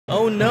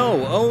Oh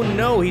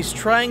no, he's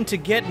trying to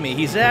get me,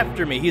 he's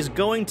after me, he's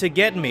going to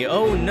get me,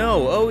 oh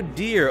no, oh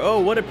dear, oh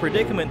what a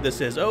predicament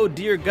this is, oh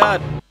dear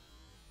God.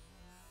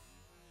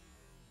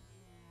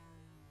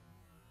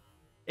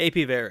 AP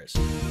Varus.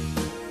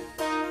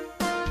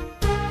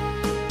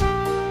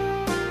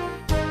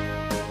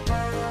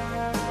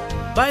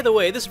 By the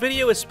way, this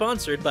video is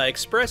sponsored by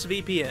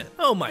ExpressVPN.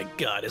 Oh my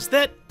god, is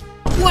that...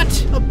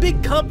 What? A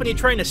big company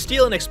trying to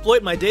steal and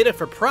exploit my data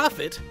for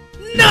profit?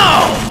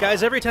 No!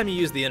 Guys, every time you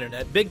use the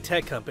internet, big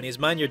tech companies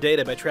mine your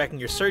data by tracking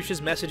your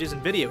searches, messages,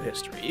 and video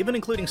history, even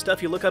including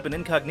stuff you look up in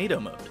incognito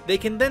mode. They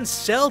can then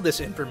sell this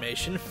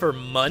information for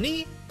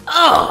money?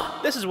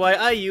 Ugh! This is why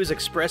I use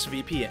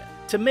ExpressVPN,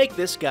 to make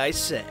this guy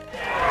sad.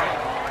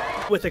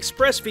 With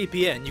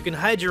ExpressVPN, you can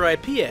hide your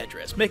IP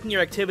address, making your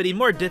activity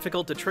more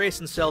difficult to trace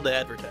and sell to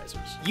advertisers.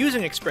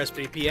 Using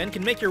ExpressVPN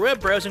can make your web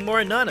browsing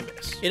more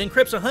anonymous. It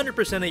encrypts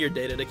 100% of your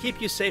data to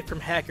keep you safe from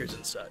hackers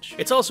and such.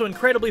 It's also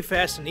incredibly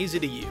fast and easy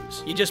to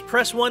use. You just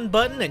press one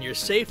button and you're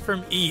safe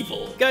from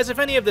evil. Guys, if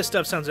any of this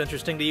stuff sounds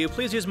interesting to you,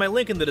 please use my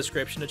link in the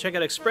description to check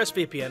out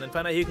ExpressVPN and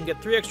find out how you can get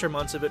 3 extra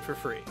months of it for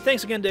free.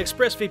 Thanks again to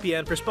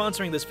ExpressVPN for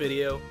sponsoring this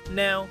video.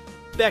 Now,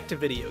 back to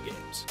video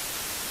games.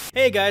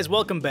 Hey guys,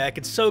 welcome back.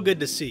 It's so good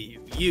to see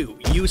you.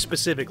 You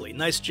specifically.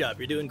 Nice job,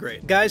 you're doing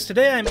great. Guys,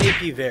 today I'm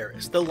AP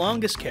Varus, the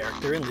longest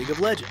character in League of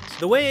Legends.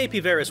 The way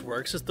AP Varus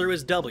works is through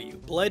his W,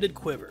 Blighted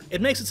Quiver.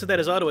 It makes it so that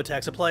his auto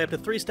attacks apply up to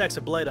 3 stacks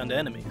of Blight onto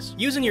enemies.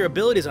 Using your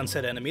abilities on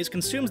said enemies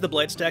consumes the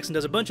Blight stacks and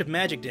does a bunch of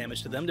magic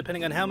damage to them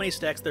depending on how many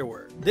stacks there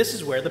were. This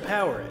is where the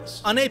power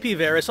is. On AP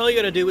Varus, all you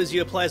gotta do is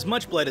you apply as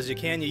much Blight as you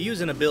can, you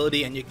use an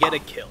ability, and you get a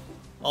kill.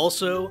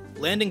 Also,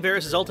 landing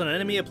Varus' ult on an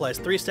enemy applies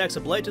 3 stacks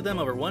of Blight to them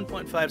over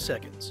 1.5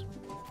 seconds.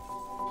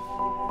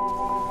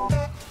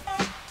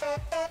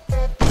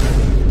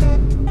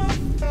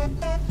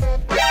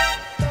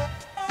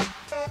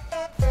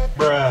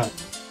 Bruh.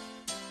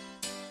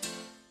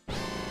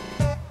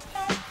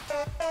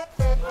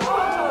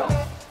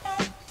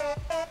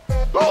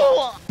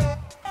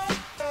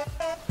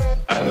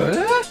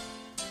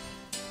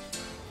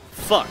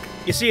 Fuck.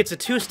 You see, it's a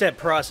 2-step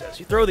process.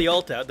 You throw the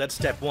ult out, that's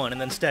step 1, and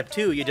then step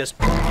 2, you just...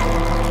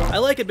 I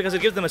like it because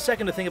it gives them a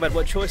second to think about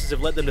what choices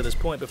have led them to this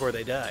point before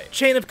they die.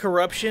 Chain of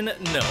Corruption?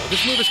 No.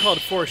 This move is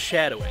called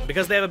foreshadowing,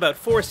 because they have about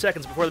 4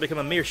 seconds before they become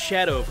a mere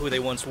shadow of who they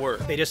once were.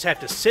 They just have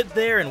to sit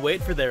there and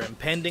wait for their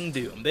impending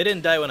doom. They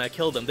didn't die when I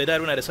killed them, they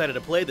died when I decided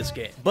to play this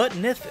game. But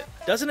Nithin,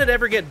 doesn't it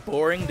ever get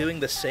boring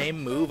doing the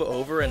same move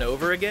over and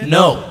over again?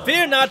 No!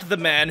 Fear not the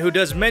man who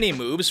does many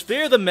moves,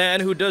 fear the man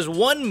who does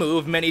one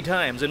move many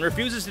times and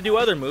refuses to do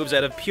other moves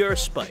out of pure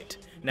spite.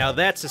 Now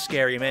that's a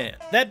scary man.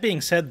 That being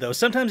said though,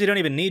 sometimes you don't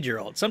even need your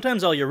ult.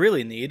 Sometimes all you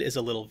really need is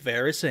a little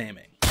Varus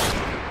aiming.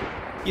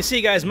 You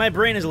see guys, my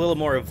brain is a little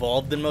more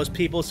evolved than most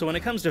people, so when it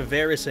comes to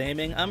Varus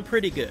aiming, I'm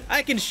pretty good.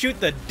 I can shoot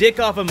the dick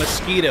off a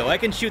mosquito, I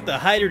can shoot the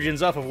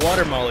hydrogens off of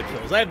water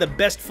molecules, I have the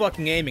best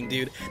fucking aiming,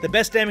 dude. The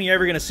best aiming you're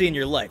ever gonna see in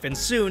your life, and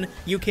soon,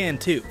 you can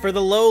too. For the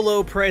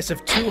low price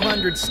of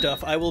 200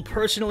 stuff, I will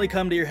personally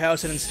come to your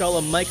house and install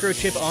a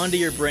microchip onto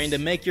your brain to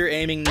make your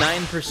aiming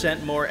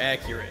 9% more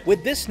accurate.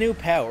 With this new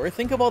power,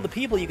 think of all the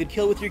people you could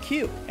kill with your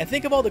Q, and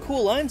think of all the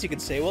cool lines you could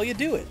say while you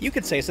do it. You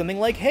could say something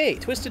like, hey,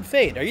 Twisted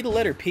Fate, are you the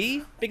letter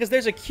P? Because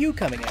there's a Q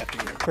coming after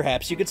you.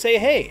 Perhaps you could say,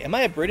 hey, am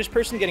I a British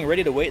person getting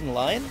ready to wait in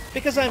line?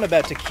 Because I'm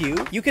about to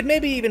Q. You could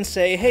maybe even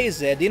say, hey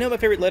Zed, do you know what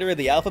my favorite letter of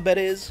the alphabet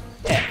is?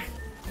 F.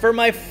 For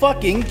my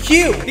fucking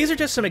Q! These are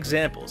just some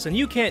examples, and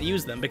you can't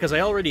use them because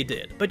I already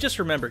did. But just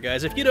remember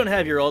guys, if you don't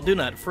have your ult, do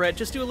not fret,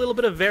 just do a little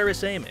bit of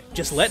Varus aiming.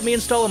 Just let me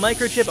install a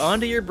microchip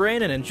onto your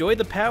brain and enjoy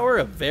the power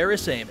of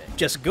Varus aiming.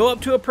 Just go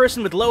up to a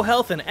person with low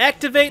health and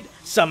activate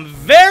some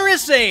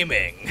Varus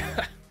aiming!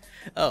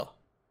 Oh.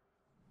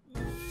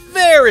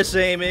 Varus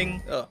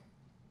aiming! Oh.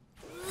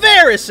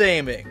 Varus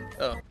aiming!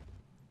 Oh.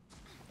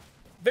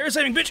 Varus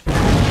aiming, bitch!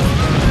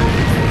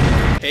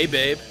 Hey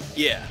babe.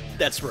 Yeah,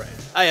 that's right.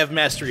 I have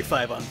Mastery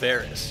 5 on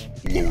Varus.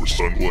 Lower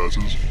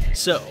sunglasses.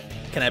 So,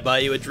 can I buy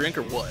you a drink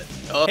or what?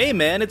 Oh, hey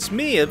man, it's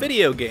me, a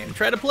video game.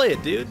 Try to play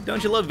it, dude.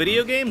 Don't you love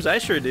video games? I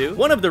sure do.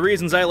 One of the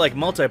reasons I like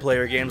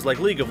multiplayer games like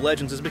League of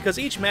Legends is because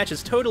each match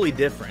is totally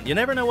different. You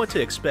never know what to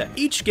expect.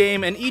 Each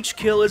game and each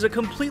kill is a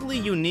completely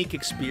unique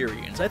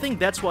experience. I think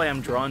that's why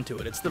I'm drawn to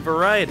it. It's the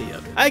variety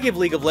of it. I give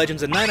League of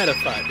Legends a 9 out of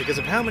 5 because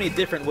of how many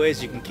different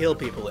ways you can kill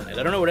people in it.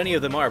 I don't know what any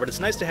of them are, but it's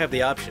nice to have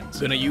the options.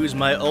 Gonna use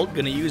my ult,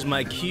 gonna use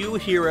my Q,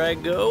 here I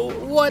go.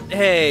 What?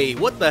 Hey,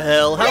 what the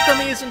hell? How come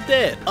he isn't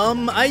dead?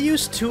 I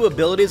used 2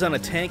 abilities on a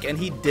tank and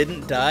he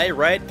didn't die.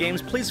 Riot Games,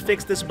 please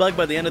fix this bug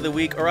by the end of the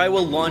week or I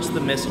will launch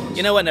the missiles.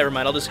 You know what, never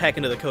mind, I'll just hack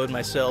into the code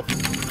myself.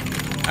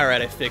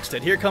 Alright, I fixed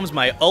it. Here comes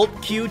my Alt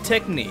Q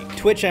technique.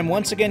 Twitch, I'm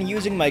once again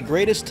using my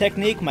greatest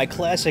technique, my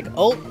classic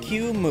Alt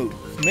Q move.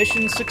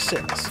 Mission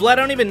success. Well, I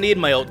don't even need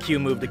my Alt Q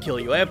move to kill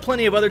you. I have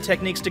plenty of other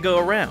techniques to go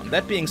around.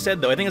 That being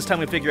said though, I think it's time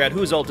we figure out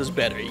whose ult is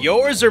better,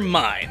 yours or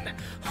mine.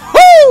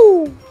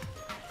 Woo!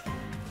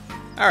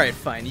 Alright,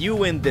 fine, you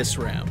win this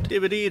round.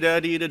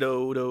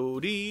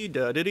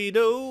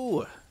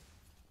 Dibbidi-da-dee-da-do-do-dee-da-dee-do.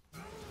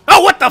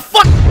 Oh, what the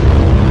fuck?!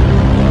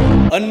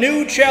 A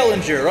new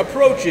challenger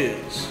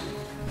approaches.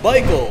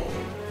 Michael.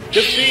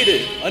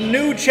 Defeated. A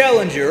new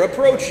challenger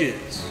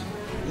approaches.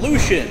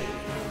 Lucian.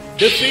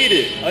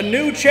 Defeated. A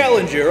new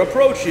challenger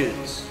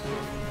approaches.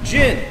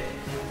 Jin.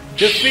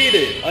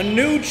 Defeated. A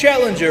new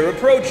challenger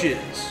approaches.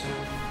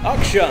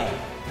 Akshan.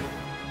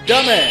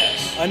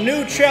 Dumbass. A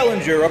new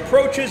challenger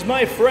approaches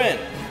my friend.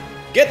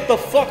 Get the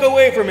fuck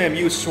away from him,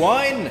 you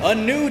swine! A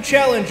new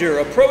challenger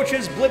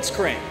approaches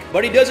Blitzcrank,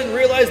 but he doesn't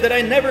realize that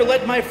I never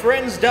let my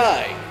friends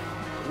die.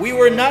 We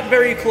were not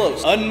very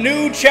close. A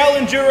new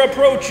challenger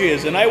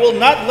approaches, and I will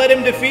not let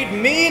him defeat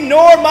me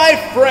nor my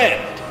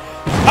friend.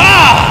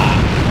 Ah!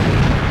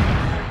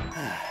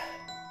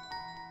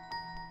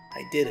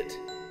 I did it.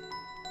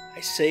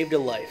 I saved a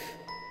life.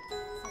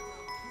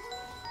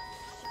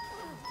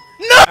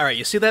 No! Alright,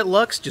 you see that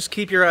Lux? Just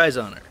keep your eyes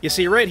on her. You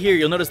see, right here,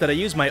 you'll notice that I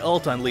use my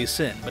ult on Lee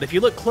Sin, but if you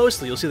look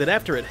closely, you'll see that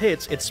after it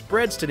hits, it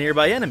spreads to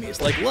nearby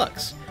enemies, like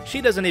Lux. She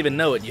doesn't even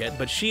know it yet,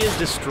 but she is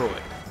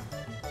destroyed.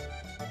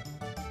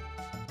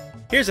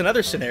 Here's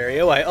another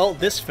scenario. I ult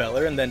this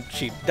feller, and then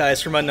she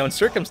dies from unknown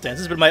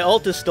circumstances, but my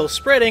ult is still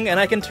spreading, and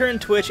I can turn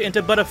Twitch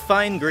into but a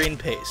fine green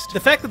paste.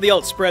 The fact that the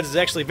ult spreads is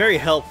actually very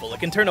helpful.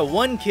 It can turn a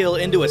 1 kill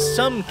into a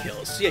some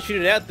kill. See, I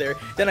shoot it out there,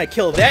 then I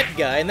kill that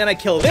guy, and then I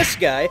kill this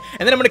guy,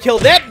 and then I'm gonna kill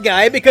that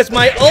guy because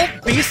my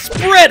ult be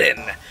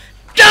spreading!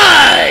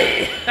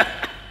 Die!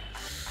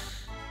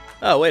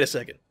 Oh, wait a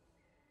second.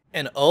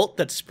 An ult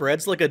that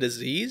spreads like a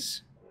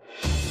disease?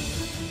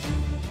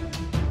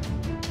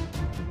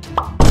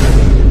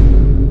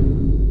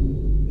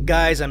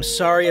 Guys, I'm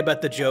sorry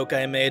about the joke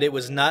I made. It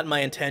was not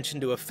my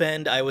intention to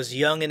offend. I was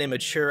young and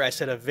immature. I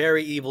said a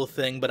very evil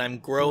thing, but I'm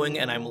growing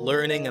and I'm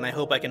learning, and I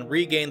hope I can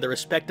regain the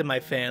respect of my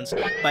fans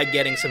by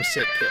getting some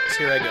sick kills.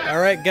 Here I go.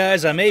 Alright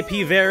guys, I'm AP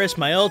Varus.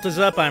 My ult is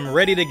up. I'm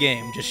ready to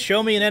game. Just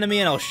show me an enemy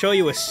and I'll show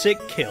you a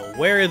sick kill.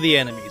 Where are the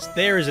enemies?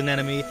 There is an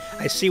enemy.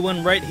 I see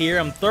one right here.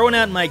 I'm throwing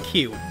out my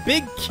Q.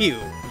 Big Q.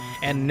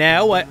 And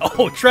now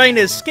oh, trying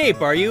to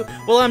escape, are you?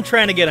 Well, I'm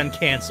trying to get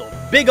uncancelled.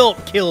 Big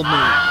ult kill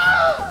move.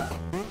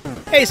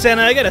 Hey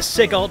Senna, I got a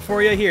sick ult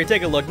for you. Here,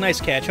 take a look.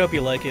 Nice catch, hope you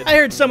like it. I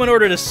heard someone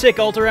ordered a sick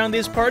ult around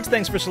these parts.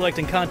 Thanks for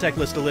selecting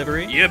contactless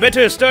delivery. You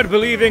better start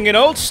believing in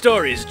ult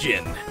stories,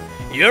 Jin.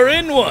 You're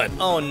in one!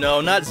 Oh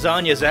no, not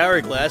Zanya's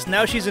Hourglass.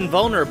 Now she's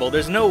invulnerable.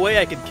 There's no way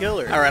I could kill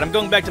her. Alright, I'm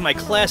going back to my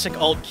classic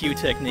alt-Q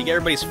technique,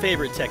 everybody's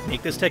favorite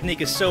technique. This technique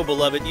is so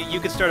beloved,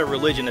 you could start a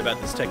religion about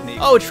this technique.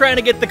 Oh, trying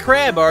to get the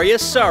crab, are you?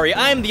 Sorry,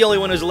 I'm the only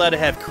one who's allowed to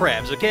have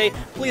crabs, okay?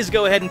 Please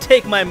go ahead and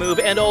take my move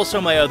and also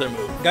my other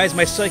move. Guys,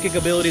 my psychic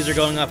abilities are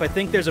going off. I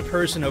think there's a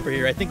person over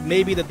here. I think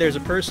maybe that there's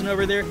a person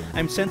over there.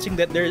 I'm sensing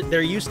that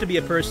there used to be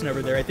a person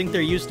over there. I think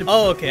there used to be—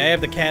 Oh, okay, I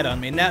have the cat on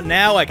me.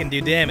 Now I can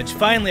do damage.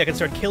 Finally, I can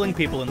start killing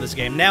people in this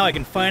game. Now I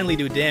can finally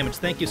do damage.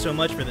 Thank you so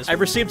much for this. I've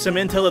received some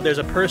intel that there's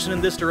a person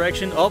in this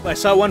direction. Oh, I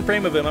saw one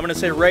frame of him. I'm gonna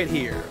say right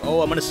here.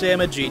 Oh, I'm gonna say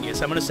I'm a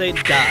genius. I'm gonna say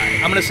die.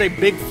 I'm gonna say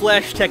big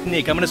flash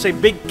technique. I'm gonna say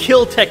big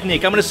kill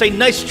technique. I'm gonna say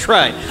nice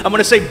try. I'm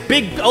gonna say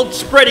big ult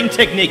spreading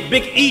technique.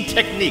 Big E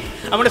technique.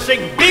 I'm gonna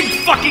say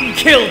big fucking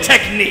kill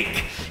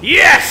technique.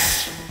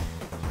 Yes!